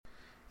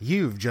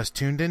You've just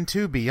tuned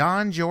into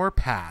Beyond Your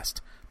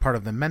Past, part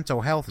of the Mental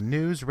Health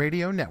News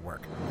Radio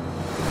Network.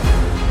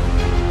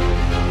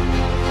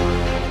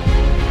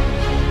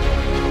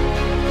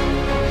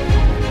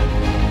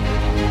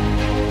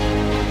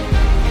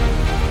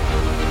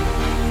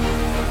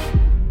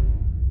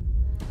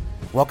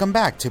 Welcome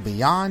back to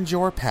Beyond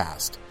Your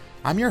Past.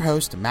 I'm your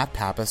host, Matt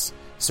Pappas,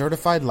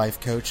 certified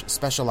life coach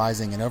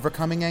specializing in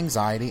overcoming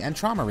anxiety and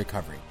trauma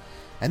recovery.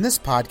 And this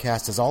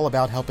podcast is all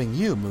about helping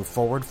you move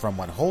forward from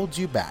what holds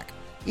you back.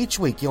 Each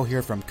week you'll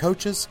hear from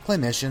coaches,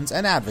 clinicians,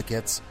 and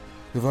advocates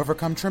who've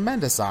overcome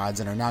tremendous odds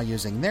and are now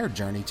using their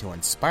journey to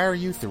inspire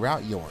you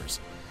throughout yours.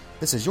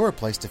 This is your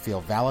place to feel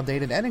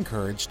validated and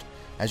encouraged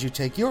as you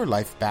take your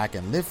life back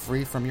and live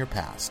free from your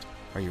past.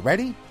 Are you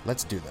ready?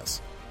 Let's do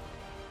this.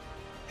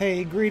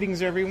 Hey,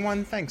 greetings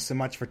everyone. Thanks so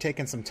much for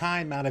taking some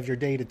time out of your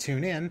day to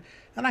tune in,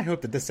 and I hope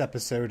that this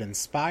episode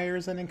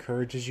inspires and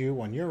encourages you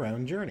on your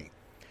own journey.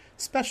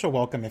 Special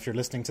welcome if you're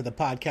listening to the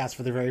podcast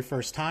for the very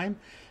first time.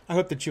 I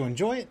hope that you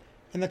enjoy it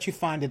and that you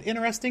find it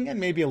interesting and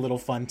maybe a little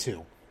fun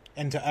too.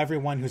 And to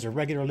everyone who's a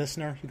regular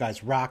listener, you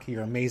guys rock.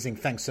 You're amazing.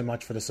 Thanks so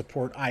much for the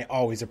support. I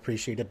always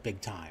appreciate it big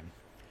time.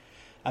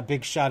 A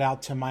big shout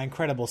out to my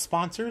incredible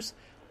sponsors,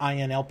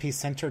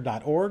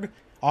 INLPcenter.org,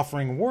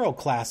 offering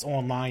world-class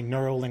online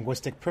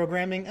neuro-linguistic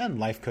programming and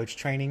life coach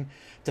training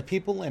to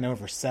people in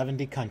over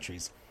 70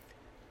 countries.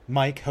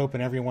 Mike, Hope,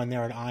 and everyone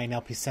there at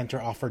INLP Center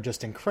offer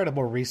just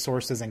incredible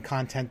resources and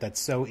content that's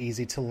so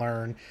easy to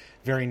learn,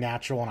 very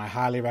natural, and I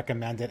highly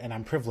recommend it, and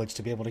I'm privileged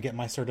to be able to get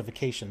my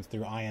certifications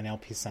through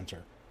INLP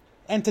Center.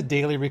 And to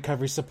daily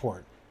recovery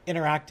support,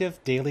 interactive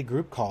daily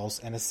group calls,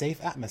 and a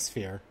safe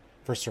atmosphere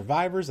for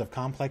survivors of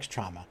complex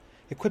trauma,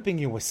 equipping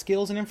you with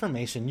skills and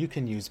information you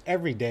can use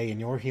every day in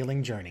your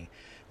healing journey.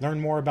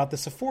 Learn more about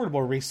this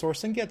affordable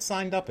resource and get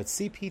signed up at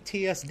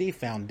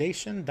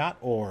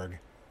cptsdfoundation.org.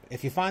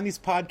 If you find these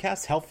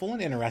podcasts helpful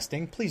and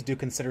interesting, please do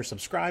consider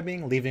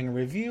subscribing, leaving a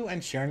review,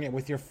 and sharing it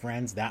with your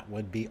friends. That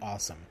would be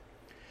awesome.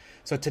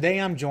 So today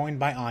I'm joined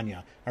by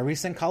Anya, a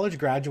recent college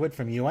graduate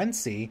from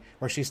UNC,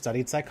 where she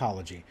studied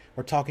psychology.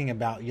 We're talking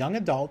about young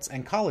adults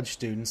and college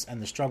students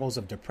and the struggles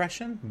of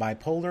depression,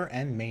 bipolar,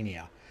 and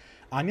mania.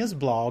 Anya's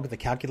blog, The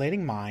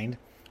Calculating Mind,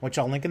 which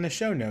I'll link in the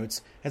show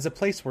notes, is a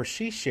place where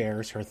she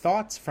shares her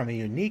thoughts from a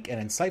unique and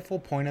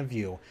insightful point of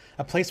view,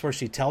 a place where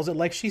she tells it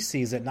like she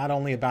sees it, not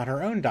only about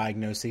her own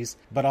diagnoses,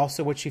 but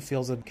also what she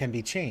feels can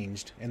be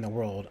changed in the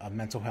world of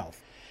mental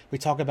health. We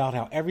talk about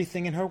how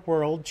everything in her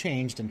world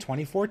changed in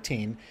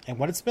 2014 and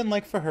what it's been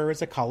like for her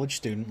as a college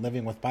student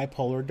living with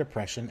bipolar,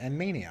 depression, and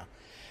mania.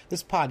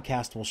 This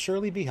podcast will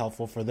surely be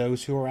helpful for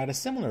those who are at a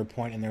similar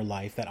point in their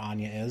life that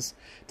Anya is,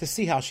 to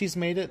see how she's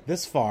made it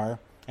this far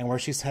and where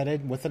she's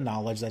headed with the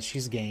knowledge that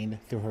she's gained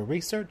through her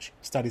research,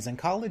 studies in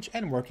college,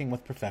 and working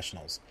with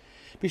professionals.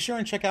 Be sure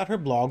and check out her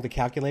blog, The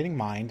Calculating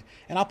Mind,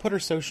 and I'll put her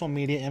social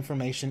media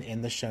information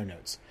in the show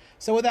notes.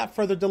 So without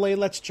further delay,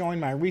 let's join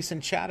my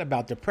recent chat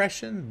about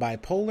depression,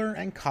 bipolar,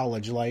 and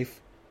college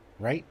life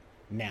right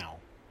now.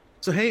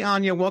 So hey,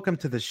 Anya, welcome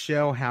to the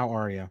show. How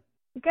are you?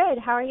 Good.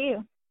 How are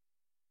you?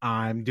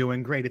 I'm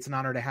doing great. It's an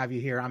honor to have you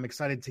here. I'm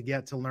excited to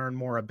get to learn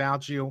more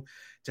about you,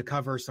 to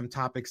cover some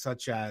topics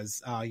such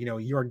as,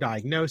 your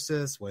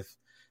diagnosis with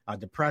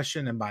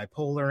depression and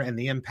bipolar and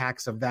the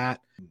impacts of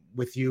that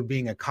with you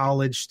being a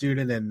college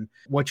student and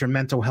what your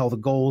mental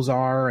health goals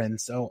are. And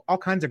so all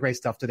kinds of great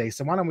stuff today.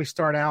 So why don't we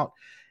start out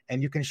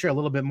and you can share a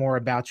little bit more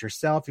about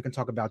yourself. You can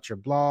talk about your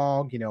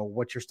blog,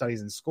 what your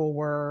studies in school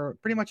were,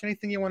 pretty much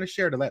anything you want to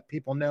share to let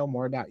people know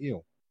more about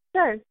you.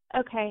 Sure.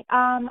 Okay.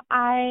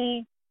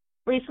 I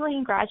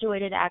recently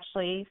graduated,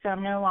 actually, so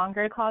I'm no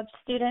longer a college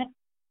student,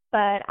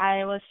 but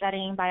I was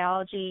studying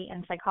biology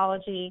and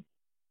psychology,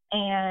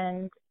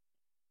 and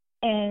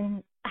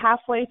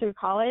halfway through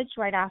college,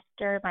 right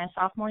after my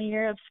sophomore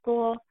year of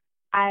school,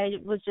 I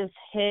was just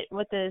hit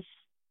with this,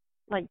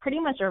 pretty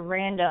much a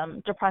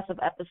random depressive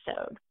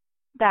episode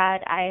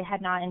that I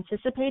had not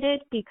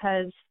anticipated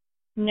because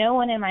no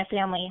one in my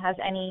family has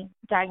any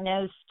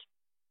diagnosed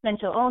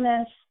mental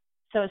illness,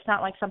 so it's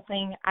not like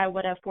something I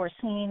would have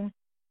foreseen.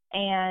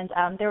 And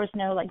there was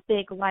no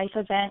big life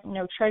event,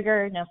 no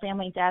trigger, no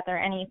family death or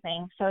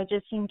anything. So it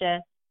just seemed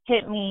to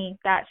hit me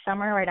that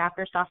summer right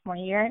after sophomore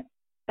year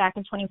back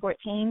in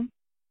 2014.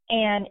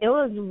 And it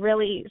was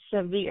really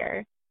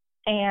severe.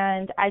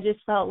 And I just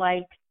felt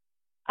like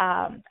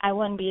I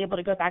wouldn't be able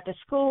to go back to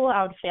school.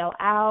 I would fail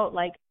out.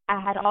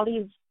 I had all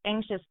these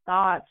anxious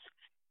thoughts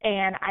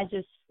and I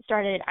just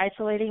started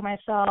isolating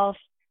myself.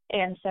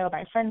 And so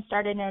my friends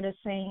started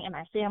noticing and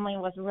my family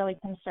was really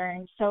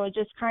concerned. So it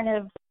just kind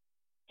of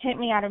hit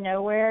me out of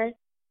nowhere,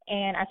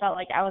 and I felt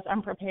like I was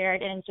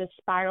unprepared and just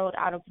spiraled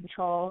out of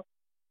control.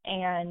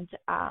 And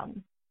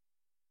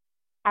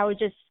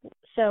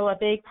so a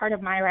big part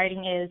of my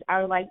writing is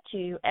I would like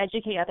to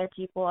educate other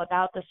people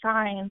about the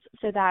signs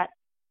so that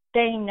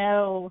they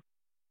know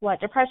what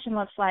depression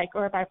looks like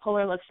or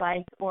bipolar looks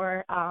like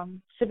or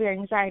severe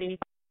anxiety,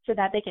 so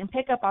that they can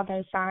pick up on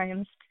those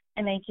signs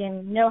and they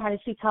can know how to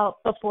seek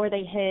help before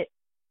they hit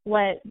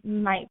what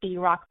might be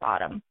rock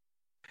bottom.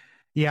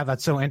 Yeah,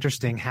 that's so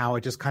interesting how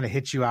it just kind of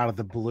hits you out of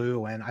the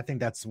blue. And I think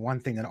that's one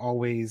thing that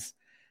always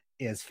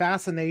is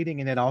fascinating,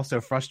 and it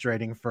also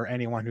frustrating for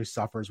anyone who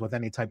suffers with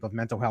any type of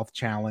mental health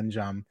challenge.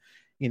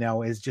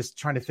 Is just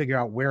trying to figure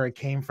out where it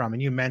came from.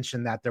 And you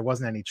mentioned that there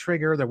wasn't any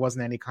trigger, there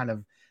wasn't any kind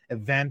of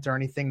event or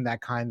anything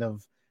that kind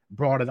of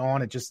brought it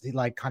on. It just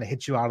like kind of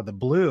hit you out of the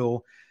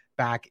blue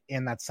back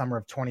in that summer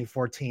of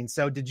 2014.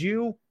 So did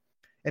you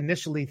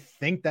initially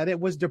think that it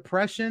was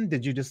depression?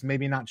 Did you just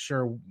maybe not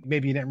sure,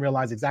 maybe you didn't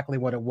realize exactly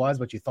what it was,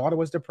 but you thought it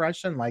was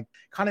depression? Like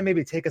kind of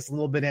maybe take us a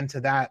little bit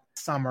into that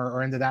summer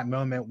or into that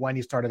moment when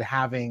you started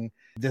having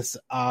this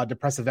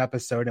depressive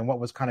episode and what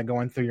was kind of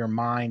going through your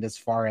mind as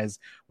far as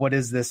what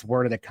is this,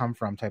 where did it come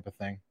from type of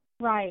thing?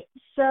 Right.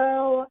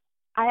 So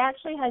I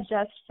actually had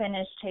just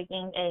finished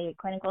taking a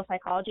clinical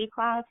psychology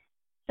class.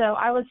 So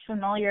I was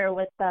familiar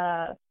with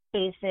the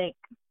basic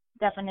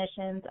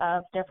definitions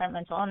of different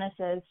mental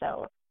illnesses.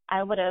 So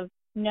I would have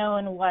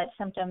known what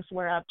symptoms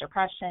were of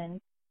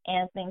depression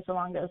and things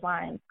along those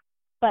lines.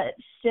 But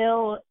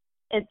still,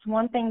 it's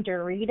one thing to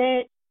read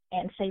it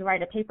and say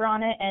write a paper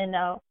on it, and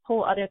a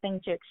whole other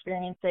thing to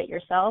experience it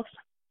yourself.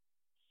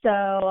 So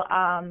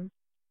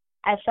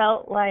I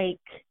felt like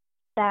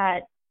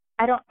that.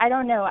 I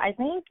don't know. I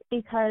think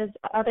because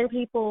other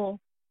people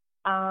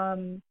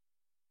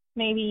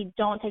maybe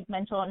don't take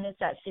mental illness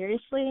that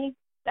seriously,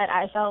 that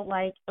I felt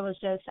like it was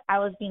just I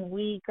was being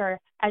weak or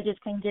I just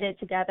couldn't get it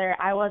together.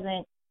 I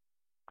wasn't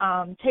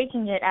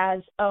taking it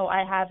as, oh,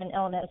 I have an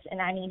illness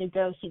and I need to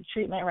go seek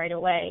treatment right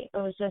away. It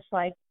was just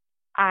like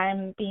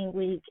I'm being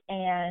weak,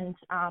 and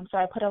so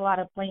I put a lot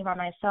of blame on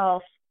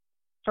myself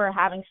for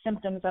having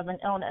symptoms of an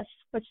illness,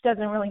 which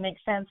doesn't really make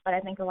sense, but I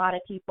think a lot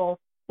of people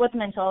with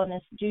mental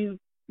illness do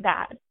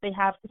that. They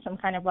have some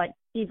kind of like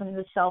even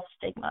the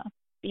self-stigma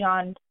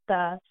beyond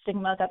the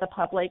stigma that the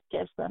public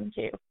gives them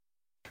too.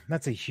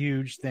 That's a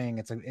huge thing.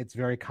 It's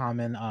very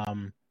common.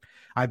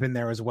 I've been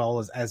there as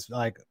well as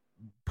like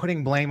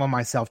putting blame on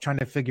myself, trying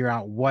to figure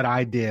out what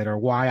I did or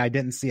why I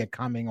didn't see it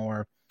coming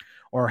or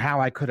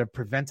how I could have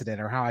prevented it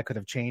or how I could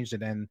have changed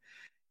it. And,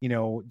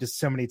 just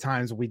so many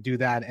times we do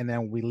that and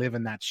then we live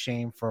in that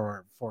shame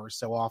for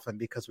so often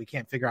because we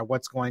can't figure out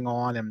what's going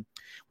on. And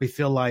we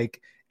feel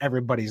like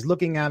everybody's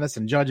looking at us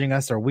and judging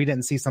us, or we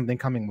didn't see something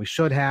coming we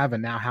should have.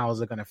 And now how is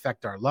it going to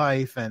affect our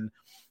life? And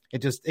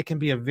it can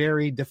be a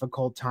very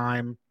difficult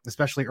time,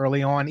 especially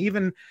early on,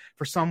 even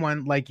for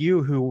someone like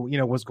you who,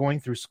 was going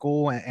through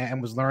school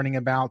and was learning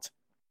about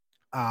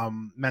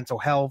mental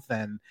health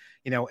and,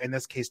 in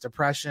this case,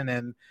 depression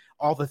and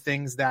all the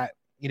things that,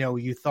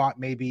 you thought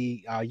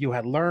maybe you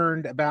had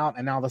learned about,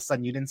 and now all of a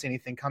sudden you didn't see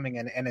anything coming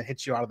and it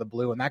hits you out of the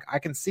blue. And I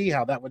can see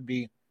how that would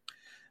be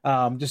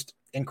just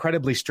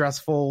incredibly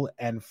stressful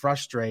and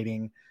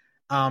frustrating.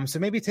 So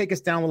maybe take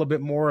us down a little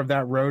bit more of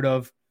that road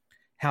of,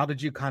 how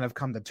did you kind of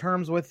come to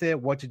terms with it?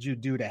 What did you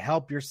do to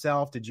help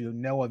yourself? Did you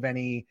know of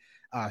any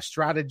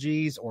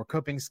strategies or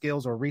coping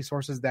skills or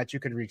resources that you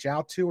could reach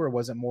out to, or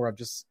was it more of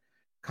just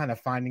kind of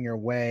finding your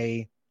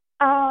way?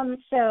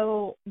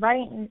 So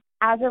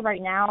as of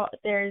right now,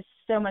 there's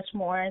so much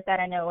more that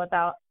I know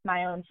about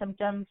my own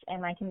symptoms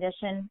and my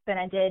condition than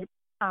I did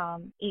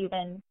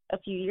even a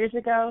few years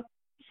ago.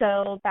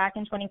 So back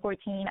in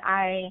 2014,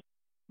 I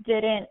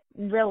didn't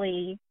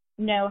really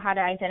know how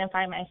to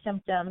identify my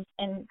symptoms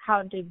and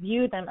how to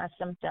view them as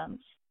symptoms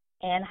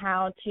and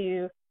how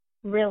to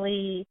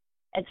really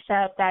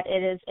accept that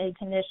it is a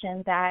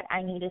condition that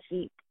I need to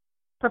seek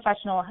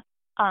professional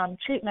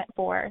treatment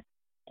for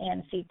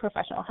and seek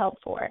professional help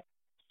for.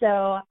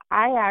 So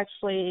I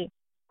actually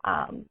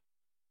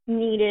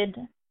needed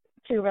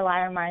to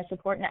rely on my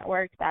support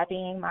network, that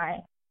being my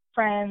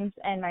friends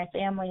and my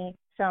family.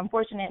 So I'm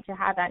fortunate to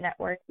have that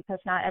network because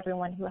not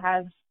everyone who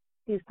has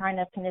these kind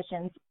of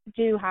conditions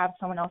do have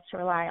someone else to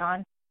rely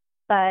on.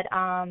 But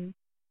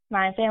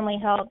my family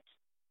helped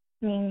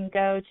me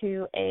go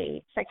to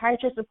a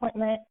psychiatrist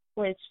appointment,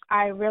 which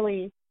I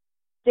really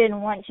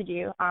didn't want to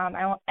do.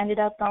 I ended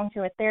up going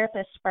to a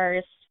therapist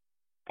first,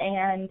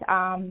 and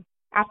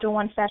after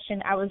one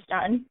session, I was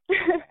done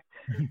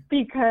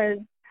because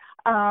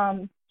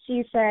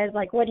she said,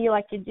 like, what do you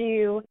like to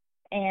do?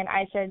 And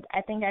I said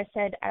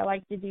I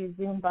like to do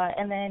Zumba.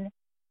 And then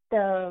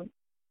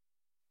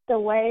the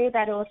way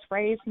that it was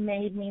phrased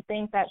made me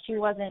think that she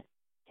wasn't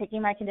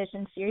taking my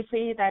condition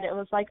seriously, that it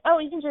was like, oh,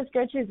 you can just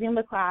go to a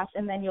Zumba class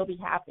and then you'll be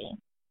happy.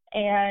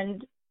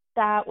 And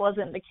that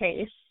wasn't the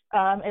case.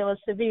 It was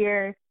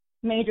severe,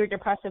 major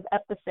depressive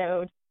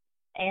episode,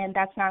 and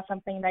that's not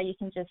something that you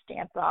can just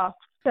dance off.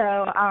 So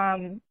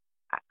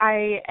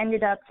I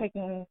ended up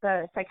taking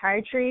the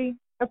psychiatry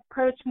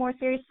approach more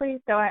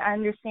seriously. So I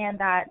understand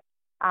that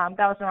that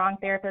was the wrong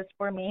therapist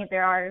for me.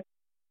 There are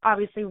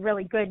obviously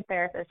really good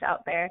therapists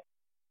out there.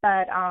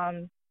 But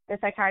the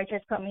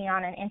psychiatrist put me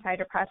on an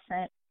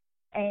antidepressant,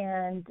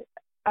 and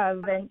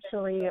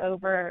eventually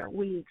over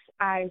weeks,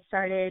 I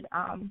started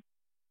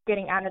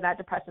getting out of that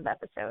depressive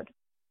episode.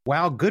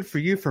 Wow, good for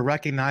you for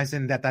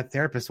recognizing that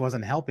therapist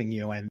wasn't helping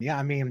you. And yeah,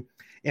 I mean,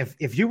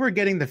 if you were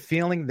getting the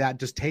feeling that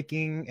just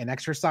taking an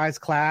exercise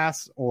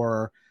class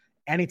or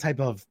any type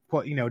of,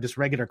 just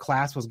regular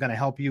class was going to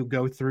help you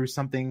go through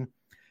something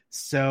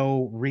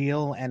so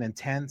real and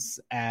intense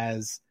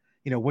as,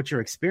 what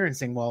you're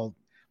experiencing. Well,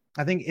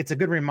 I think it's a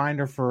good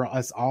reminder for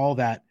us all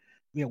that,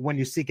 when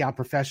you seek out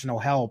professional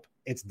help,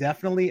 it's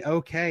definitely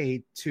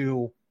okay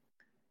to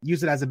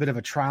use it as a bit of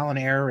a trial and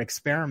error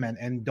experiment,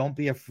 and don't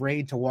be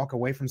afraid to walk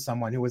away from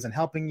someone who isn't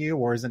helping you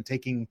or isn't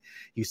taking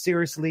you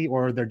seriously,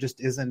 or there just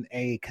isn't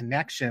a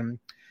connection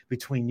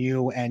between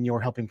you and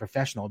your helping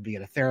professional, be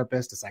it a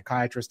therapist, a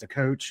psychiatrist, a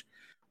coach,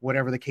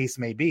 whatever the case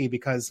may be,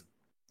 because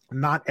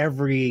not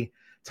every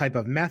type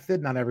of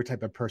method, not every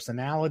type of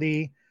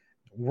personality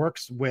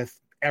works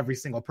with every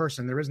single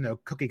person. There is no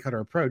cookie cutter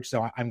approach.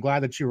 So I'm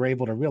glad that you were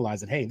able to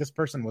realize that, hey, this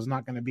person was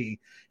not going to be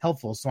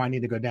helpful, so I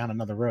need to go down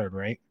another road,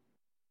 right?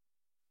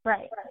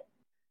 Right.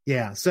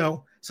 Yeah.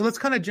 So let's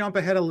kind of jump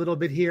ahead a little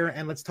bit here,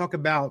 and let's talk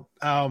about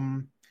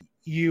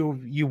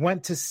you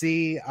went to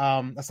see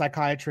a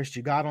psychiatrist.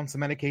 You got on some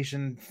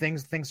medication.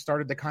 Things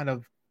started to kind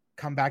of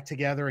come back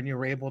together, and you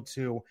were able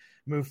to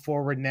move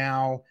forward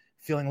now,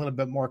 feeling a little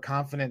bit more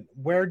confident.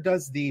 Where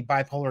does the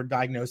bipolar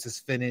diagnosis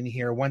fit in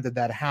here? When did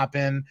that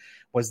happen?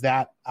 Was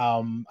that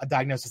a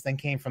diagnosis then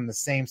came from the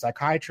same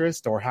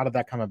psychiatrist, or how did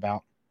that come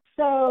about?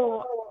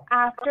 So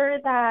after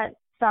that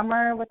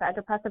summer with that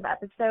depressive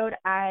episode,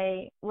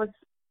 I was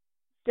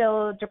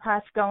still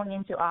depressed going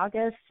into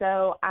August,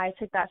 so I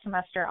took that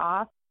semester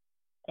off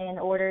in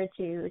order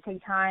to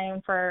take time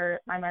for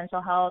my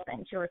mental health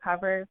and to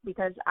recover,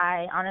 because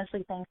I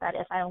honestly think that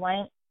if I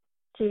went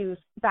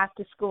back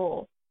to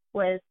school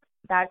with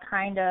that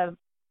kind of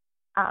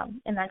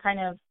in that kind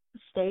of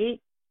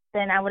state,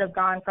 then I would have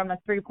gone from a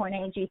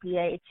 3.8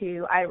 GPA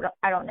to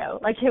I don't know,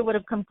 like it would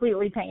have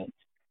completely tanked.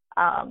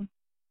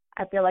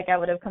 I feel like I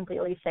would have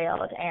completely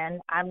failed, and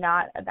I'm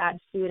not a bad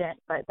student,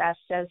 but that's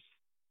just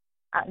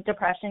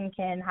depression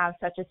can have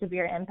such a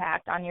severe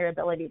impact on your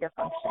ability to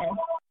function.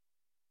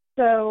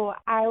 So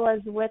I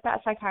was with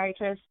that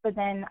psychiatrist, but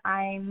then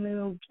I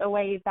moved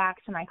away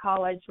back to my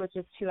college, which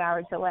is 2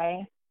 hours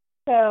away.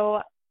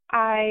 So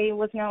I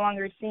was no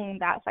longer seeing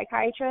that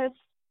psychiatrist,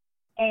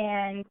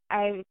 and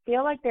I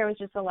feel like there was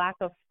just a lack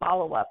of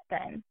follow-up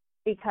then,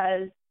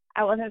 because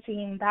I wasn't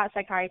seeing that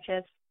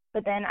psychiatrist,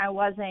 but then I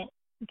wasn't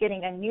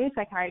getting a new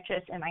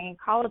psychiatrist in my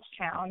college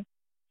town.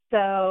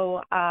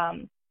 So I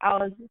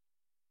was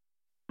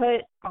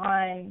put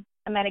on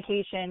a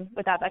medication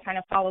without that kind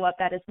of follow-up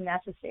that is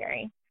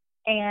necessary.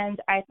 And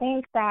I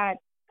think that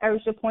I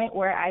reached a point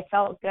where I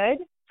felt good,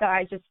 so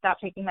I just stopped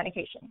taking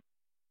medication.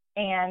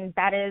 And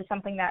that is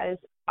something that is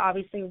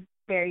obviously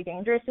very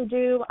dangerous to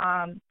do,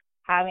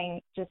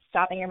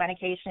 stopping your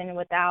medication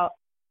without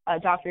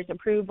a doctor's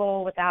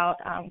approval, without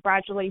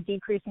gradually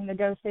decreasing the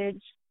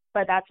dosage.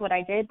 But that's what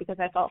I did because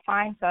I felt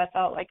fine, so I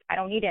felt like I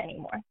don't need it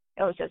anymore.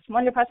 It was just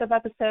one depressive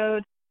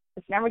episode.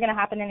 It's never going to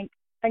happen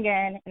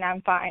again, and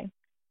I'm fine.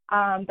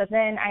 But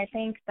then I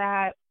think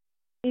that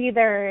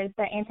either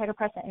the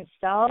antidepressant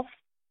itself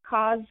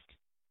caused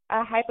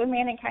a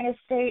hypomanic kind of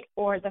state,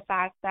 or the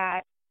fact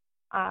that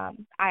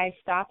I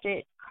stopped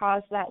it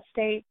caused that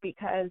state,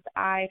 because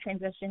I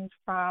transitioned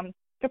from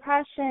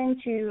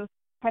depression to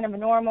kind of a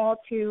normal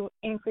to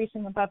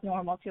increasing above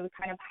normal to a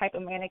kind of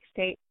hypomanic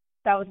state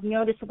that was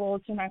noticeable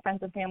to my friends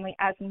and family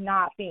as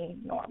not being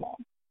normal.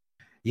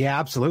 Yeah,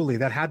 absolutely.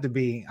 That had to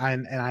be.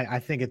 And I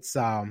think it's,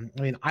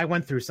 I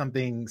went through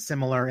something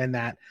similar in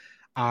that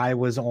I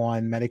was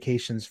on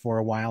medications for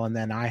a while, and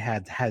then I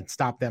had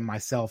stopped them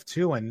myself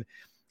too. And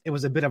it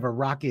was a bit of a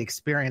rocky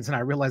experience. And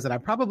I realized that I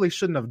probably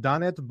shouldn't have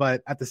done it.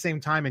 But at the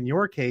same time, in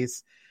your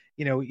case,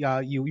 you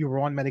were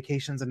on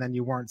medications, and then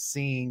you weren't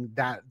seeing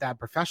that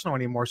professional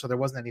anymore. So there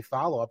wasn't any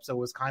follow-up. So it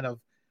was kind of,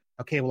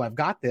 okay, well, I've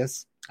got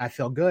this. I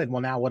feel good.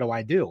 Well, now what do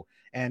I do?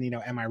 And,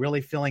 am I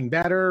really feeling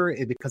better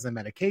because of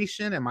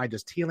medication? Am I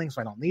just healing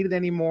so I don't need it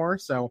anymore?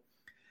 So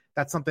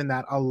that's something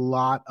that a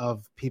lot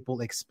of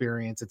people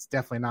experience. It's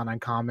definitely not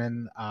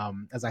uncommon.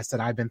 As I said,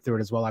 I've been through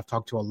it as well. I've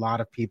talked to a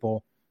lot of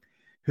people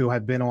who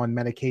have been on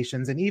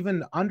medications, and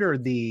even under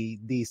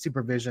the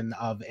supervision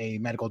of a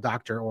medical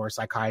doctor or a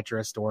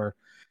psychiatrist, or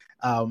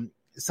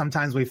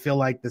sometimes we feel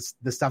like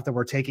the stuff that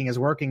we're taking is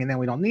working, and then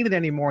we don't need it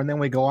anymore. And then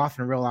we go off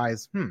and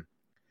realize,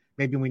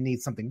 maybe we need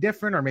something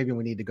different, or maybe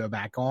we need to go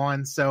back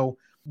on. So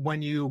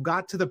when you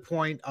got to the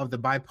point of the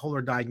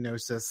bipolar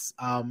diagnosis,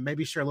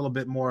 maybe share a little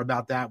bit more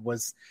about that.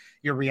 Was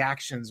your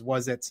reactions,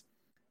 was it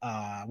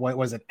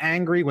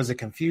angry? Was it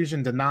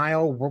confusion,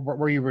 denial?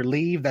 Were you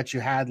relieved that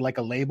you had like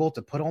a label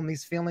to put on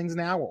these feelings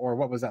now, or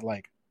what was that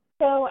like?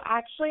 So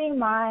actually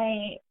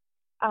my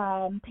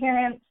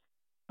parents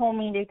told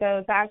me to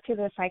go back to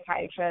the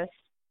psychiatrist,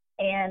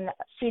 and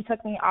she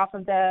took me off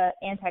of the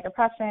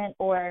antidepressant,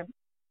 or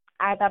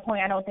at that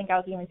point, I don't think I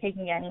was even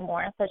taking it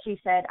anymore. But she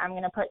said, I'm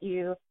going to put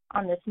you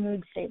on this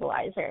mood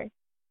stabilizer.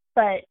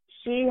 But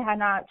she had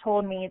not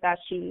told me that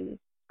she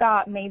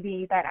thought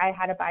maybe that I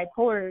had a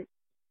bipolar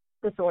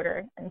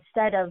disorder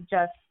instead of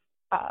just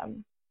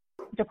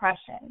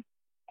depression.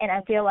 And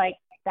I feel like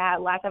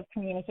that lack of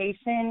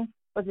communication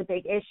was a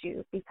big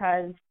issue,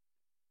 because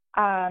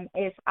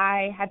if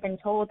I had been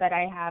told that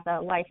I have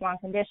a lifelong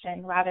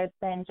condition rather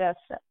than just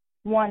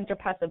one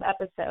depressive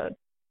episode,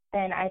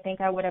 then I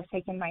think I would have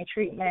taken my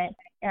treatment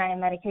and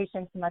my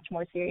medications much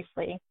more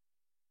seriously.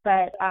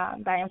 But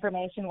that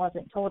information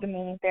wasn't told to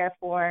me.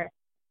 Therefore,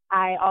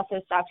 I also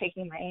stopped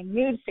taking my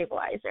mood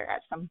stabilizer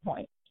at some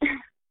point.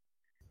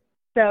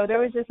 So there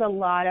was just a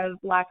lot of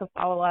lack of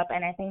follow-up,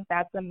 and I think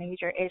that's a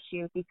major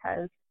issue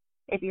because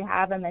if you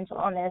have a mental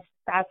illness,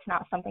 that's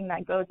not something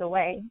that goes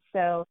away.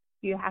 So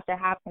you have to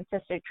have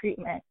consistent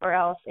treatment or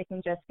else it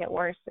can just get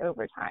worse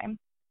over time.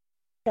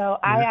 So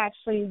I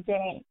actually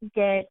didn't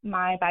get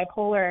my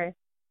bipolar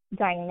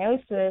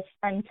diagnosis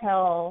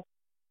until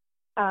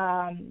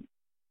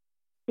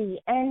the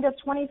end of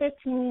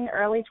 2015,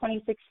 early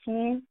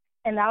 2016,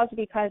 and that was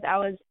because I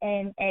was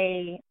in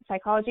a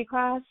psychology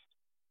class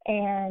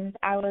and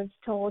I was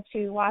told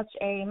to watch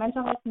a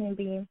mental health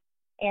movie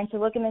and to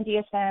look in the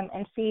DSM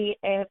and see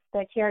if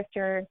the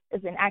character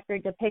is an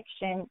accurate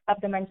depiction of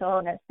the mental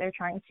illness they're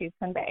trying to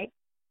convey.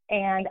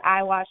 And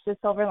I watched The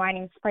Silver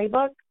Linings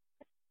Playbook,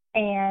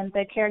 and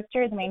the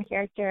main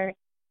character,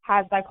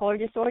 has bipolar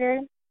disorder.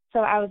 So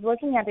I was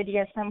looking at the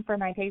DSM for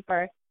my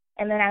paper,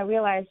 and then I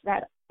realized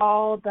that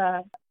all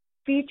the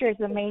features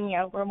of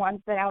mania were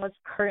ones that I was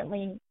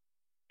currently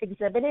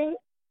exhibiting,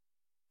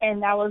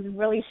 and that was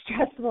really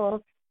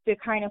stressful to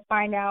kind of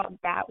find out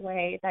that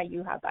way that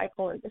you have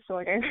bipolar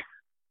disorder.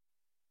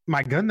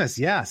 My goodness,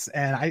 yes.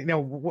 And I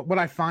what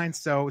I find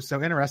so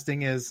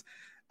interesting is,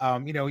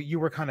 you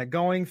were kind of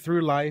going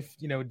through life,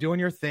 doing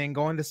your thing,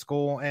 going to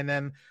school, and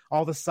then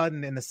all of a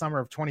sudden in the summer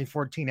of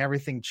 2014,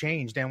 everything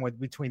changed. And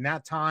between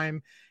that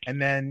time and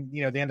then,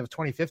 the end of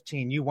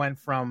 2015, you went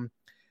from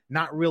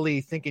not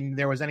really thinking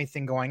there was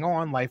anything going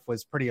on. Life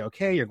was pretty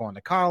okay. You're going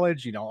to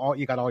college, you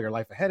got all your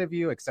life ahead of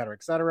you, et cetera,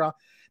 et cetera.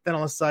 Then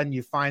all of a sudden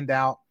you find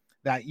out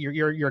that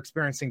you're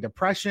experiencing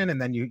depression,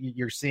 and then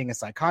you're seeing a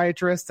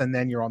psychiatrist, and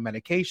then you're on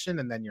medication,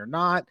 and then you're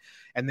not,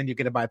 and then you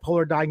get a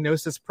bipolar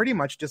diagnosis pretty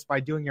much just by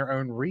doing your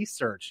own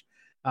research.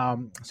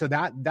 So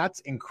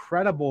that's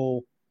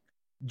incredible,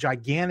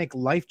 gigantic,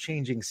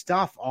 life-changing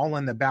stuff, all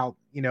in about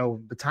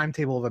the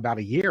timetable of about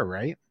a year,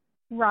 right?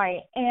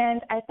 Right,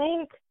 and I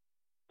think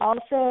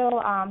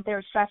also there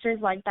were stressors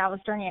like that was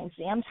during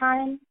exam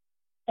time,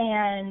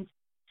 and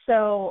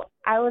so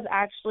I was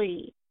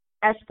actually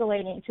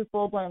escalating to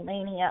full-blown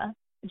mania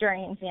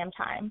during exam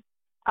time.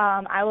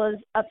 I was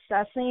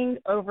obsessing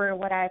over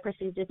what I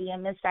perceived to be a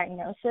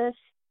misdiagnosis,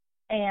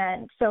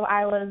 and so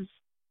it was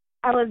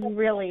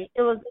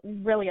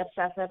really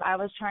obsessive. I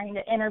was trying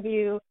to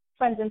interview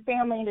friends and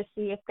family to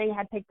see if they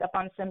had picked up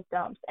on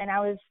symptoms, and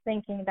I was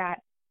thinking that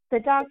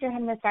the doctor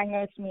had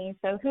misdiagnosed me,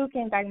 so who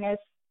can diagnose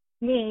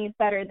me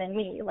better than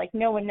me? Like,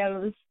 no one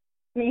knows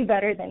me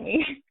better than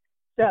me.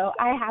 So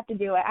I have to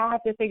do it. I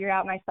have to figure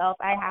out myself.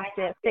 I have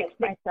to fix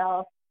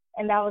myself.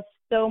 And that was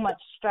so much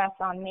stress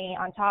on me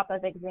on top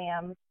of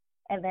exams.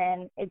 And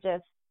then it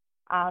just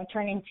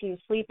turned into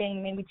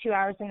sleeping maybe 2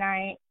 hours a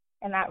night.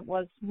 And that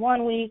was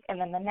 1 week, and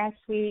then the next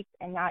week,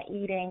 and not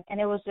eating. And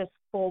it was just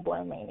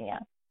full-blown mania.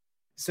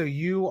 So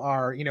you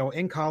are,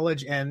 in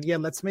college, and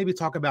let's maybe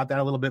talk about that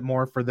a little bit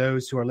more for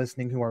those who are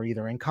listening who are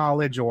either in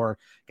college or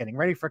getting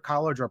ready for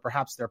college, or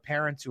perhaps their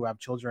parents who have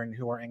children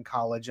who are in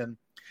college. And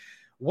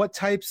what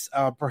types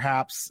of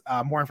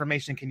more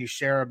information can you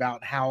share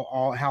about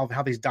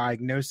how these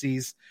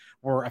diagnoses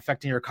were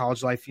affecting your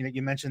college life?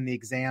 You mentioned the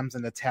exams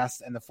and the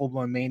tests and the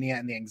full-blown mania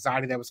and the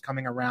anxiety that was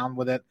coming around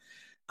with it.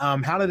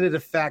 How did it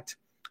affect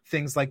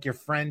things like your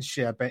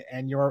friendship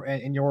and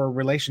your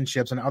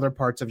relationships and other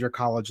parts of your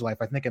college life?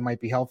 I think it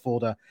might be helpful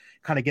to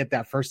kind of get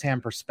that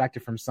firsthand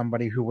perspective from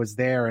somebody who was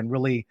there and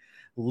really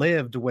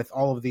lived with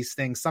all of these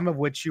things, some of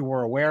which you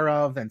were aware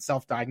of and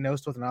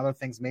self-diagnosed with, and other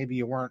things maybe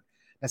you weren't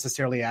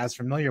necessarily as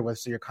familiar with.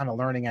 So you're kind of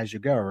learning as you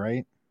go,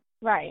 right?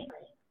 Right.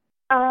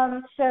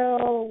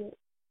 So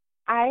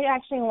I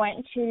actually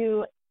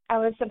I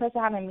was supposed to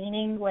have a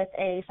meeting with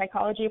a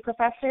psychology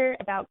professor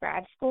about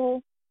grad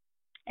school.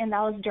 And that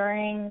was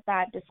during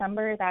that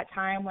December, that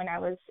time when I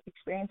was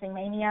experiencing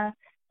mania.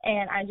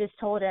 And I just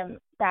told him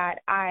that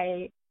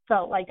I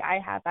felt like I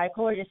had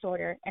bipolar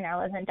disorder and I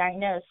wasn't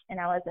diagnosed and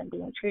I wasn't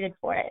being treated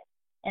for it.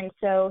 And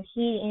so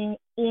he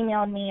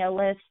emailed me a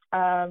list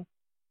of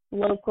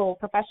local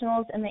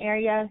professionals in the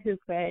area who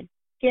could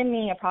give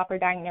me a proper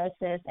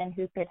diagnosis and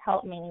who could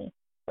help me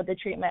with the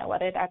treatment,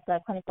 whether that's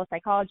a clinical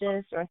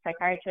psychologist or a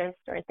psychiatrist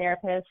or a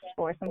therapist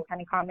or some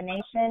kind of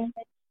combination.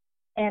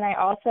 And I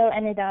also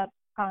ended up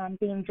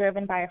being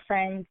driven by a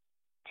friend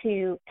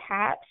to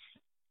CAPS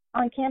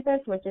on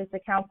campus, which is the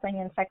Counseling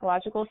and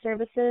Psychological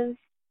Services.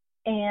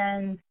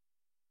 And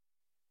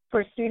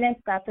for students,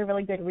 that's a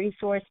really good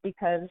resource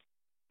because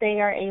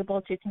they are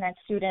able to connect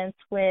students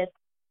with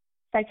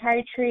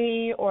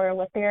psychiatry or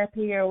with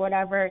therapy or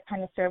whatever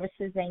kind of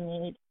services they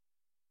need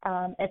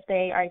if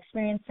they are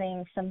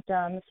experiencing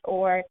symptoms,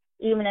 or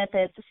even if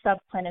it's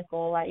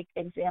subclinical like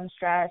exam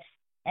stress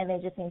and they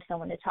just need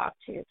someone to talk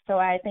to. So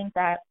I think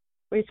that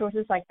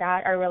resources like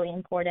that are really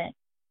important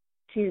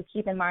to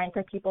keep in mind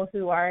for people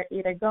who are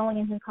either going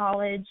into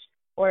college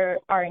or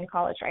are in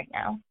college right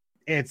now.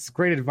 It's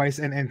great advice,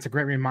 and it's a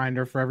great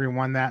reminder for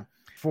everyone that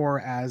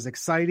for as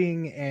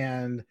exciting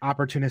and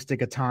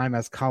opportunistic a time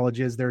as college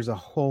is, there's a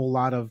whole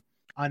lot of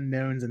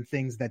unknowns and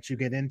things that you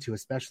get into,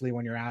 especially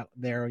when you're out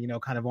there,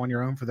 kind of on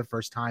your own for the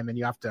first time, and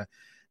you have to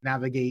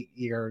navigate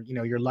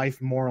your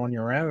life more on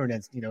your own,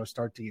 and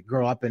start to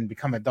grow up and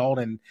become adult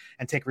and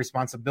take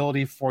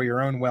responsibility for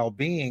your own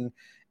well-being.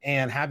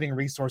 And having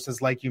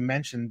resources like you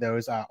mentioned,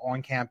 those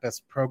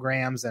on-campus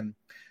programs and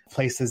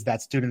places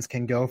that students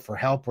can go for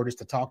help or just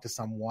to talk to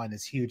someone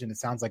is huge. And it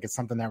sounds like it's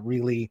something that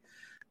really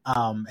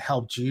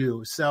helped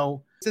you.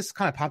 So this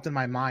kind of popped in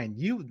my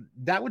mind.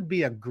 That would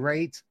be a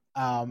great,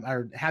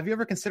 or have you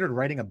ever considered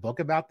writing a book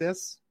about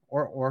this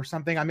or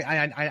something? I mean,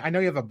 I know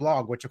you have a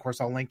blog, which of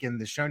course I'll link in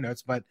the show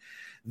notes, but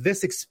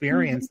this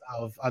experience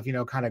of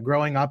kind of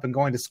growing up and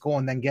going to school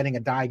and then getting a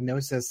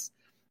diagnosis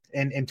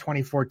in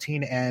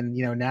 2014, and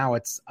now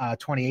it's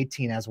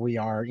 2018 as we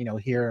are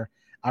here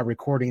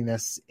recording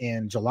this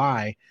in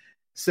July.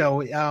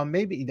 So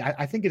maybe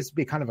I think it'd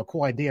be kind of a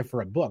cool idea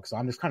for a book. So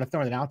I'm just kind of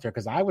throwing it out there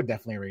because I would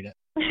definitely read it.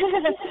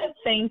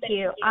 Thank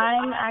you.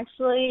 I'm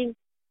actually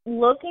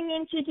looking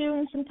into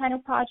doing some kind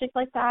of project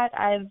like that.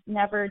 I've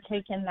never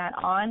taken that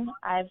on.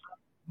 I've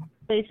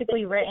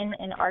basically written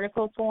in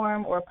article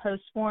form or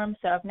post form,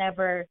 so I've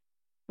never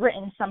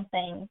written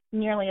something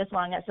nearly as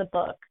long as a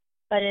book.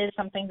 But it is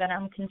something that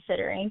I'm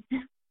considering.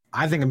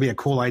 I think it'd be a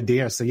cool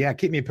idea. So yeah,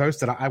 keep me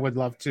posted. I would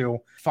love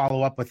to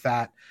follow up with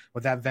that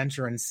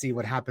venture and see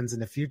what happens in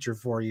the future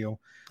for you.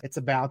 It's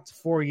about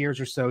 4 years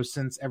or so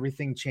since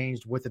everything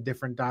changed with a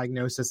different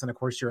diagnosis. And of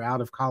course, you're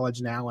out of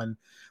college now and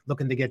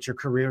looking to get your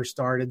career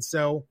started.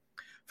 So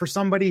for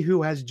somebody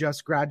who has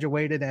just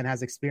graduated and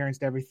has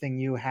experienced everything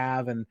you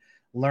have and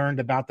learned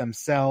about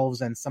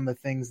themselves and some of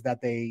the things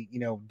that they,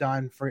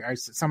 done for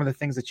some of the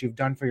things that you've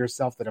done for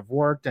yourself that have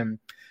worked and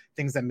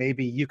things that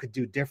maybe you could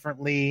do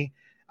differently,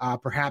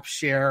 perhaps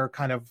share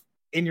kind of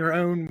in your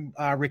own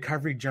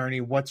recovery journey,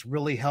 what's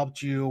really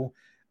helped you,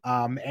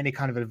 any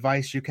kind of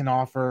advice you can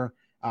offer,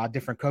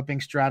 different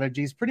coping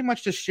strategies, pretty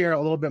much just share a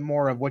little bit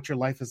more of what your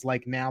life is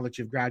like now that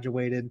you've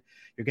graduated,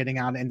 you're getting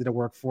out into the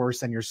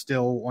workforce and you're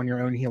still on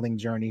your own healing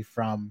journey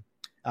from,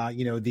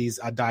 these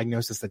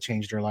diagnoses that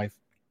changed your life.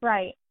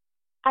 Right.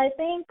 I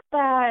think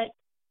that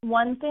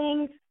one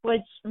thing,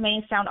 which may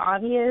sound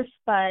obvious,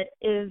 but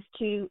is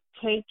to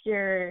take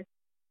your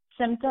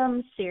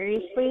symptoms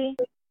seriously,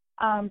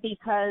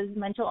 because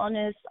mental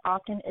illness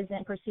often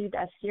isn't perceived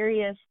as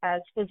serious as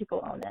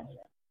physical illness.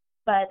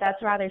 But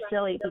that's rather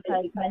silly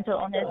because mental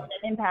illness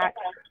impacts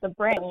the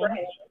brain,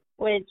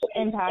 which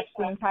impacts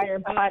the entire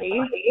body.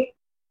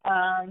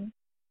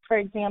 For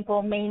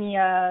example,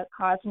 mania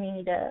caused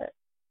me to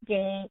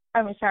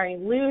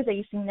lose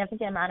a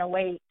significant amount of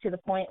weight to the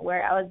point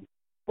where I was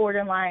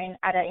borderline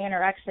at an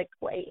anorexic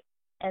weight.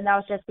 And that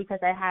was just because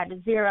I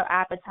had zero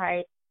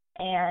appetite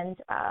and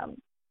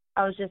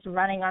I was just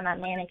running on that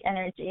manic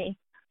energy.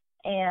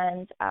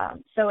 And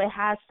so it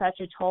has such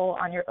a toll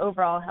on your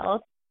overall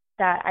health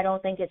that I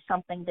don't think it's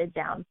something to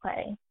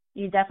downplay.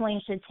 You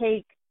definitely should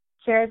take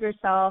care of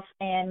yourself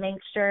and make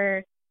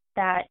sure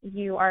that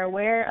you are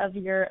aware of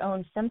your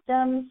own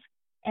symptoms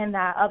and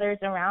that others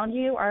around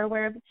you are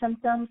aware of the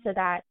symptoms so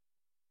that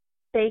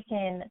they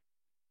can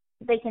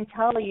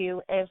tell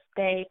you if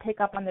they pick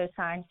up on those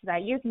signs so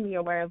that you can be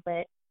aware of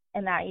it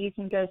and that you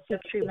can go seek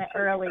treatment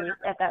early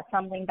if that's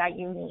something that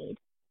you need.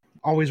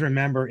 Always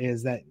remember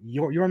is that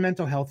your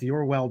mental health,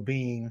 your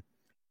well-being,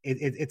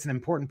 it's an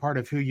important part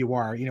of who you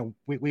are.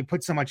 We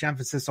put so much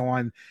emphasis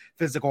on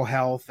physical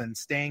health and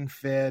staying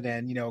fit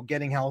and,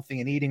 getting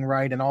healthy and eating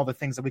right and all the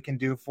things that we can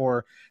do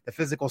for the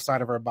physical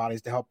side of our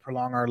bodies to help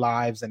prolong our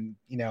lives and,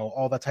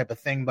 all that type of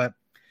thing. But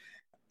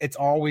it's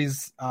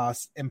always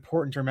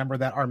important to remember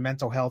that our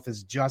mental health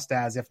is just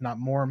as, if not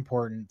more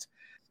important.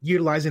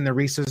 Utilizing the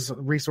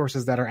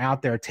resources that are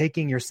out there,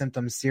 taking your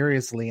symptoms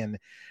seriously and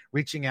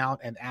reaching out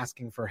and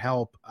asking for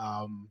help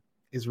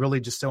is really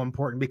just so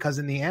important because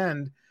in the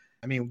end,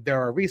 I mean,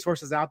 there are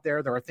resources out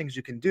there, there are things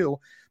you can do,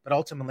 but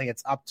ultimately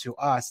it's up to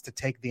us to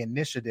take the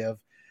initiative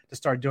to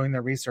start doing the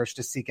research,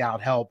 to seek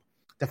out help,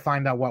 to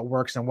find out what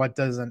works and what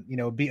doesn't,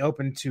 be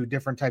open to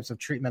different types of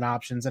treatment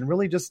options and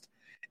really just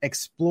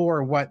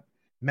explore what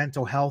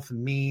mental health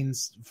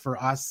means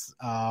for us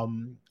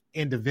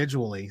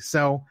individually.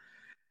 So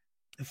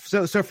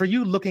for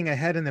you looking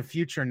ahead in the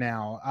future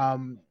now,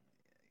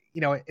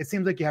 it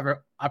seems like you have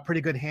a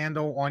pretty good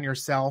handle on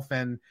yourself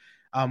and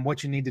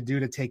what you need to do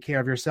to take care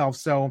of yourself.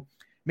 So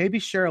maybe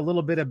share a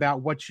little bit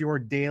about what your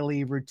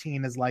daily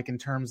routine is like in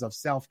terms of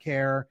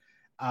self-care,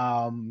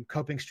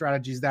 coping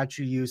strategies that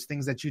you use,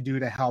 things that you do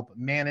to help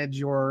manage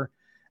your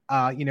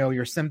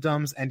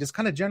symptoms and just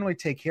kind of generally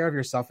take care of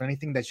yourself.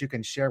 Anything that you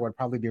can share would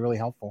probably be really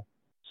helpful.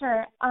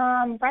 Sure.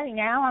 Right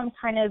now I'm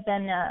kind of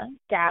in a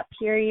gap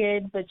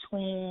period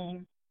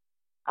between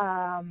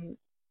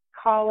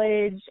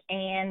college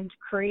and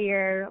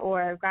career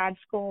or grad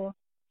school.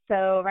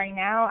 So right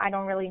now I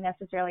don't really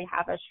necessarily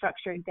have a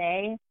structured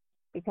day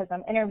because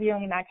I'm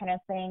interviewing and that kind of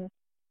thing.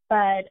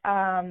 But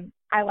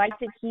I like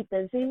to keep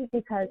busy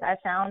because I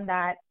found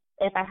that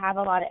if I have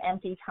a lot of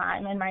empty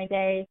time in my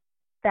day,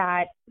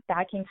 that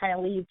can kind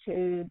of lead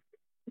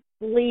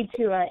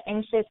to an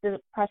anxious,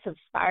 depressive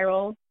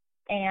spiral.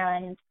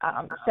 And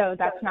so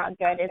that's not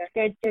good. It's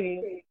good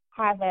to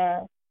have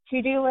a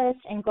to-do list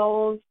and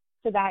goals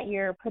so that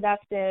you're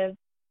productive,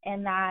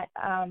 and that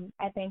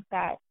I think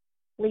that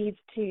leads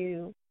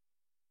to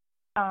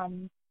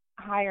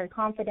higher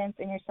confidence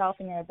in yourself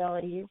and your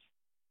abilities.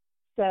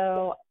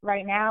 So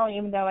right now,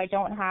 even though I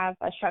don't have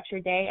a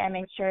structured day, I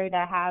make sure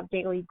to have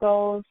daily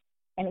goals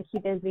and to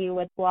keep busy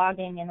with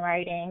blogging and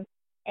writing.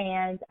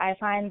 And I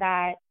find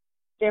that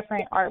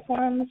different art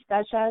forms,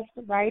 such as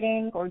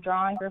writing or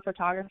drawing or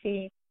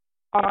photography,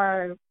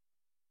 are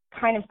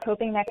kind of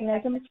coping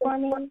mechanisms for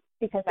me,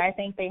 because I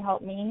think they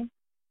help me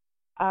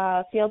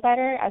feel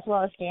better, as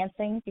well as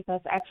dancing,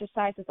 because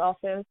exercise is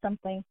also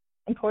something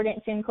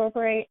important to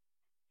incorporate.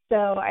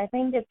 So I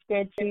think it's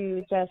good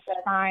to just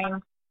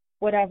find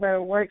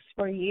whatever works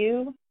for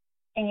you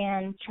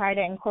and try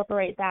to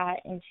incorporate that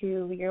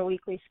into your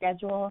weekly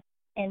schedule,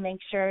 and make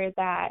sure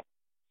that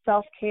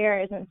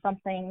self-care isn't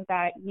something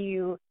that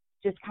you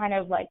just kind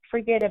of like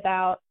forget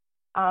about,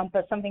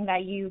 but something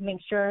that you make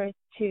sure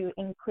to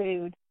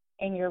include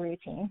in your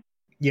routine.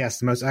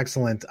 Yes, most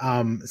excellent.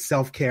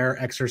 Self-care,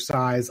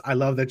 exercise. I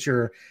love that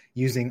you're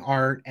using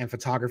art and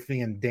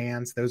photography and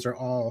dance. Those are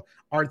all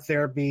art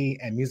therapy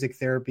and music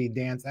therapy,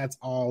 dance. That's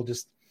all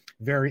just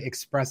very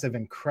expressive,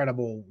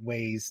 incredible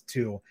ways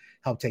to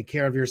help take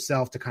care of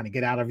yourself, to kind of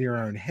get out of your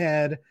own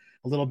head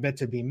a little bit,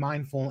 to be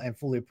mindful and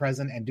fully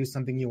present and do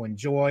something you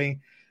enjoy.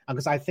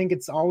 Because I think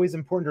it's always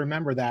important to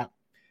remember that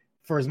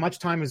for as much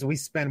time as we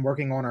spend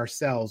working on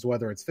ourselves,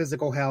 whether it's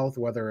physical health,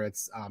 whether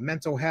it's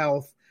mental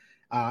health,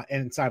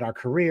 inside our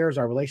careers,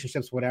 our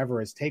relationships,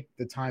 whatever, is take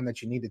the time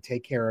that you need to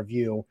take care of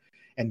you,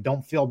 and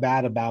don't feel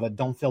bad about it.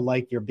 Don't feel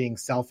like you're being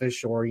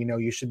selfish, or,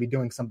 you should be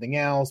doing something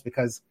else,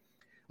 because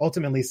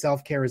ultimately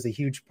self-care is a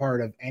huge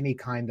part of any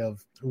kind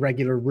of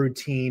regular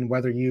routine,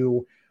 whether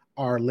you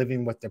are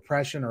living with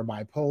depression or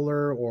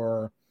bipolar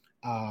or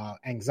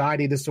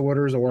anxiety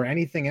disorders or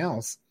anything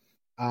else.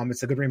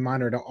 It's a good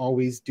reminder to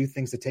always do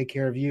things to take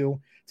care of you,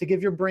 to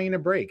give your brain a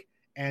break,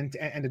 and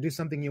to do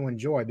something you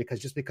enjoy, because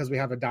just because we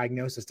have a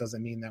diagnosis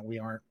doesn't mean that we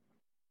aren't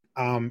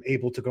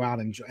able to go out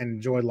and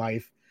enjoy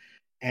life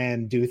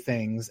and do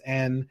things.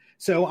 And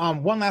so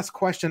one last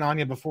question,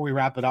 Anya, before we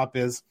wrap it up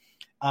is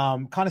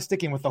kind of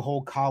sticking with the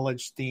whole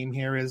college theme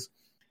here, is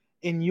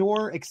in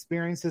your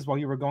experiences while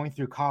you were going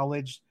through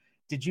college,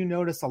 did you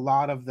notice a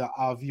lot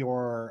of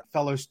your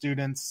fellow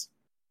students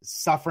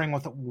suffering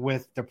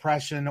with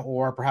depression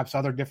or perhaps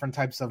other different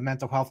types of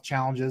mental health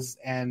challenges?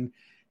 And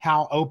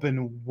how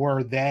open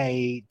were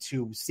they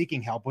to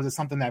seeking help? Was it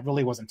something that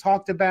really wasn't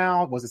talked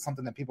about? Was it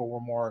something that people were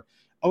more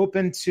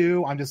open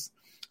to?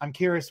 I'm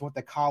curious what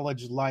the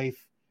college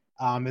life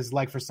is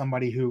like for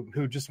somebody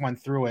who just went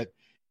through it,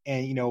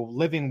 and,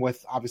 living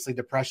with obviously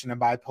depression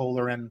and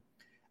bipolar, and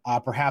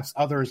perhaps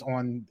others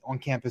on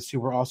campus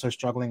who were also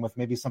struggling with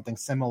maybe something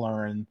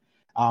similar, and,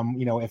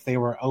 if they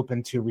were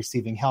open to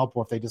receiving help,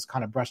 or if they just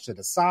kind of brushed it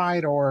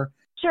aside, or.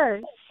 Sure.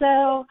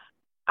 So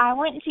I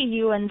went to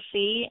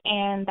UNC,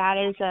 and that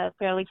is a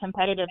fairly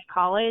competitive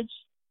college.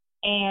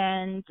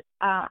 And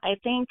I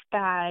think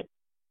that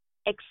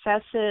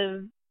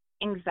excessive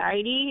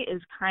anxiety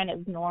is kind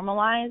of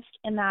normalized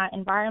in that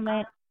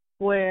environment,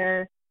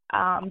 where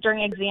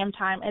during exam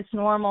time, it's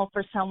normal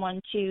for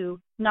someone to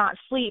not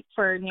sleep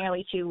for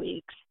nearly 2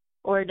 weeks,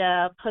 or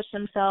to push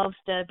themselves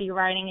to be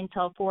writing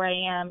until 4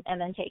 a.m.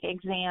 and then take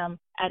exam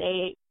at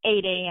 8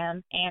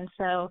 a.m. And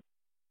so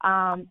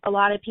a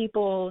lot of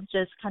people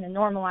just kind of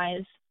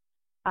normalize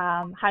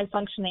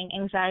high-functioning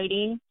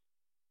anxiety,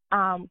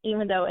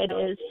 even though it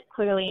is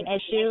clearly an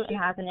issue and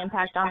has an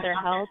impact on their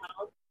health.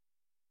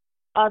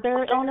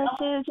 Other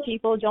illnesses,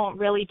 people don't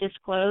really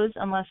disclose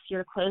unless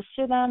you're close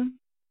to them.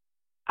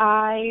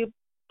 I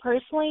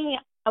personally,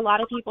 a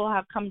lot of people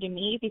have come to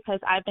me because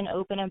I've been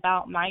open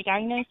about my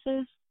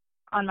diagnosis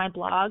on my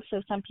blog.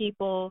 So some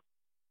people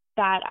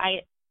that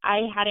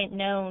I hadn't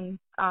known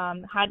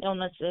had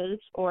illnesses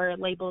or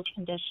labeled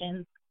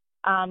conditions,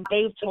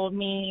 they've told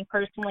me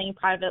personally,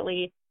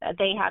 privately, that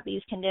they have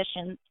these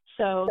conditions.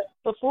 So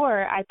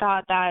before, I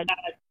thought that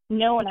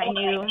no one I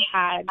knew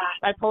had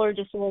bipolar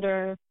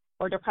disorder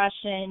or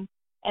depression,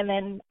 and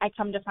then I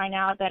come to find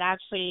out that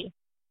actually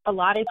a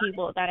lot of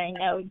people that I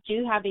know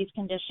do have these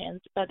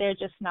conditions, but they're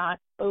just not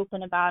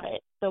open about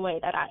it the way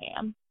that I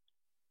am.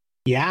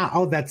 Yeah.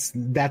 Oh, that's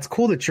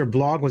cool that your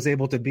blog was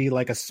able to be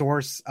like a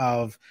source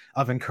of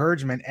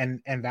encouragement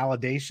and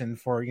validation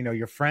for,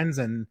 your friends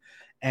and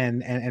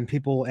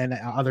people and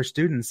other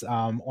students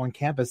on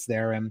campus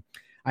there. And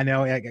I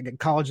know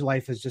college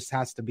life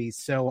has to be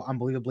so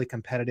unbelievably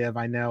competitive.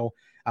 I know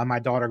my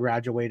daughter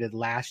graduated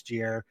last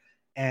year,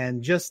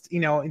 and just,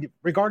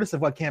 regardless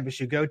of what campus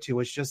you go to,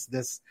 it's just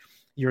this,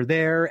 you're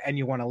there and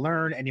you want to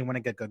learn and you want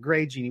to get good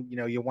grades,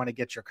 you want to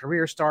get your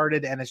career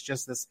started. And it's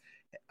just this,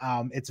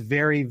 it's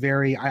very,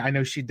 very, I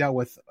know she dealt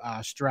with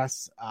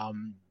stress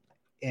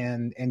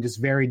in just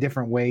very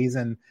different ways.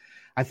 And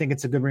I think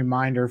it's a good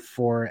reminder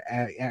for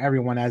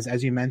everyone,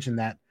 as you mentioned,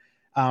 that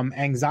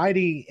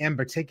Anxiety in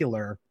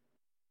particular,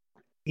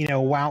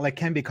 while it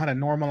can be kind of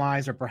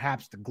normalized or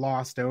perhaps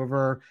glossed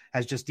over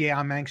as just, yeah,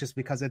 I'm anxious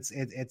because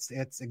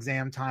it's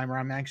exam time, or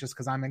I'm anxious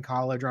because I'm in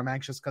college, or I'm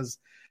anxious because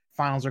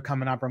finals are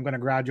coming up, or I'm going to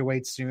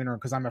graduate soon, or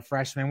because I'm a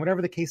freshman,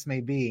 whatever the case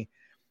may be,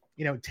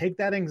 take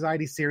that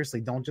anxiety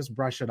seriously. Don't just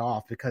brush it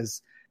off,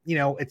 because,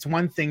 it's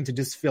one thing to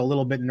just feel a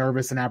little bit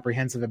nervous and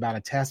apprehensive about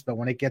a test. But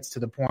when it gets to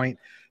the point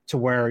to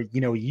where,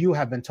 you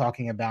have been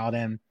talking about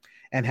and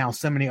how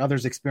so many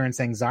others experience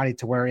anxiety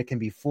to where it can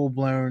be full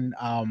blown,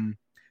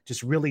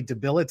 just really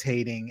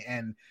debilitating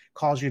and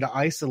cause you to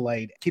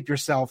isolate, keep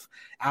yourself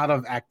out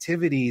of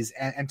activities,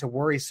 and to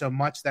worry so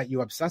much that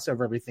you obsess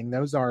over everything.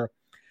 Those are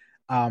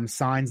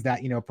signs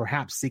that,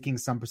 perhaps seeking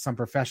some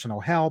professional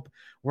help,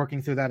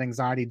 working through that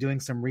anxiety, doing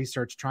some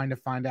research, trying to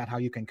find out how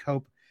you can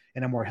cope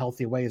in a more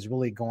healthy way is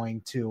really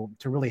going to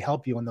really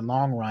help you in the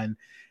long run.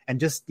 And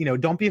just,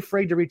 don't be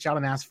afraid to reach out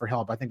and ask for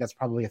help. I think that's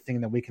probably a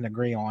thing that we can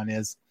agree on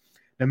is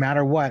no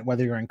matter what,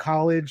 whether you're in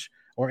college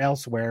or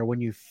elsewhere,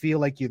 when you feel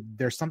like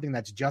there's something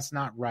that's just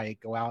not right,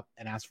 go out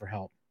and ask for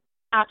help.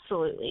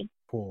 Absolutely.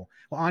 Cool.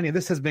 Well, Anya,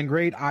 this has been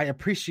great. I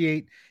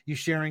appreciate you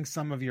sharing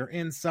some of your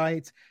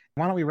insights.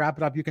 Why don't we wrap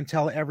it up? You can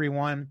tell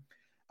everyone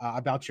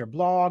about your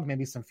blog,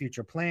 maybe some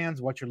future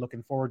plans, what you're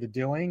looking forward to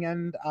doing,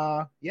 and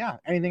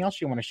anything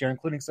else you want to share,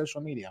 including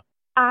social media.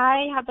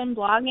 I have been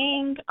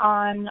blogging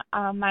on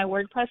my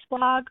WordPress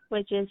blog,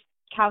 which is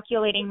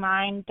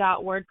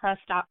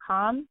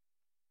calculatingmind.wordpress.com.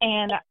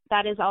 And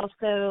that is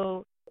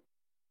also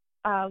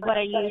what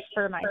I use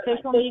for my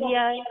social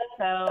media.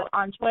 So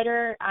on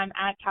Twitter, I'm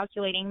at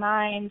Calculating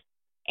Mind,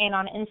 and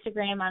on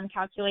Instagram, I'm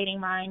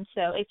Calculating Mind.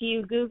 So if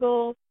you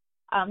Google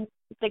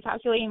the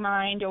Calculating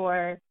Mind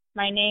or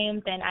my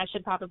name, then I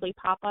should probably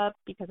pop up,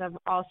 because I'm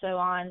also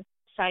on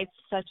sites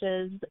such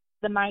as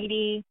The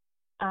Mighty,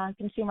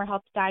 Consumer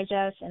Health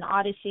Digest, and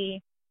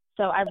Odyssey.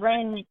 So I've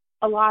written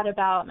a lot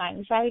about my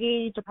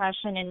anxiety,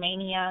 depression, and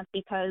mania,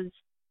 because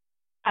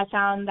I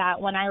found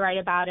that when I write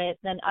about it,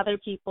 then other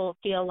people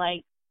feel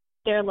like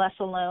they're less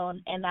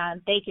alone and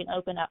that they can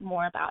open up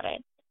more about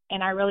it.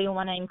 And I really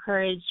want to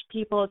encourage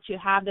people to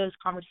have those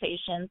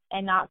conversations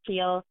and not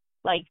feel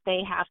like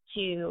they have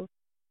to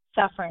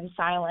suffer in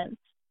silence.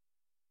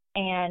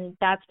 And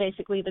that's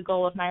basically the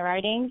goal of my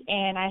writing.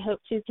 And I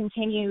hope to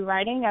continue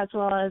writing as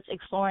well as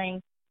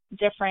exploring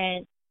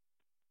different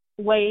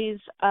ways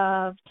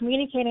of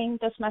communicating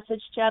this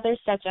message to others,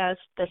 such as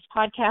this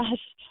podcast.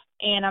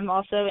 And I'm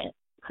also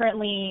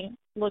currently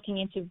looking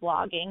into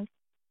blogging.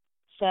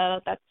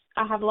 So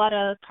I have a lot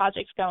of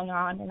projects going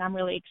on, and I'm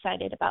really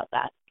excited about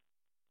that.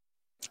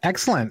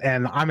 Excellent.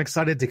 And I'm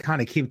excited to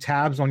kind of keep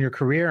tabs on your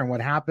career and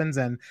what happens.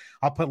 And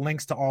I'll put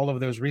links to all of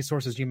those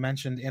resources you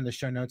mentioned in the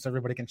show notes.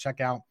 Everybody can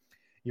check out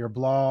your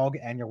blog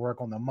and your work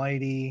on The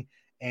Mighty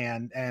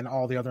and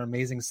all the other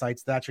amazing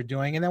sites that you're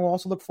doing. And then we'll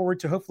also look forward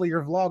to hopefully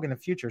your vlog in the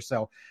future.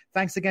 So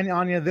thanks again,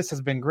 Anya. This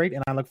has been great.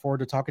 And I look forward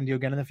to talking to you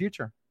again in the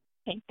future.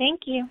 Okay,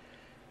 thank you.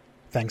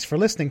 Thanks for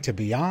listening to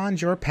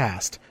Beyond Your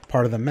Past,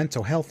 part of the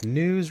Mental Health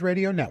News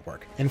Radio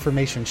Network.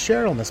 Information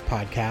shared on this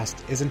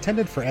podcast is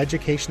intended for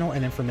educational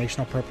and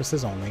informational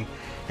purposes only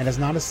and is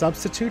not a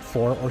substitute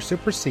for or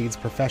supersedes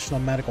professional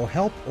medical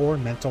help or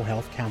mental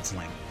health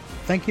counseling.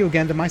 Thank you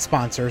again to my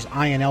sponsors,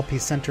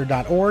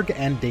 INLPcenter.org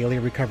and Daily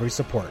Recovery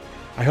Support.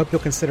 I hope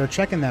you'll consider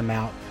checking them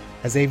out,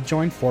 as they've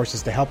joined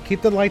forces to help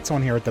keep the lights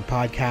on here at the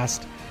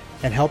podcast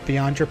and help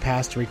Beyond Your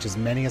Past reach as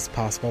many as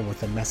possible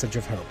with a message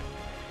of hope.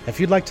 If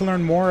you'd like to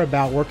learn more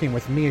about working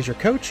with me as your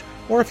coach,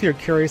 or if you're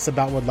curious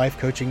about what life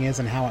coaching is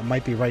and how it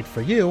might be right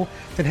for you,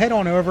 then head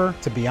on over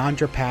to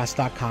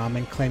beyondyourpast.com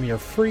and claim your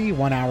free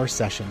 1-hour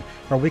session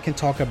where we can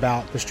talk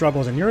about the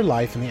struggles in your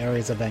life in the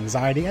areas of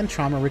anxiety and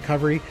trauma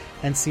recovery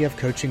and see if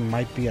coaching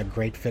might be a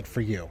great fit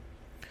for you.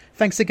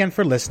 Thanks again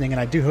for listening, and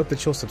I do hope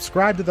that you'll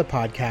subscribe to the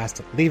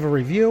podcast, leave a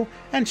review,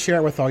 and share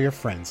it with all your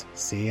friends.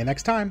 See you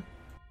next time.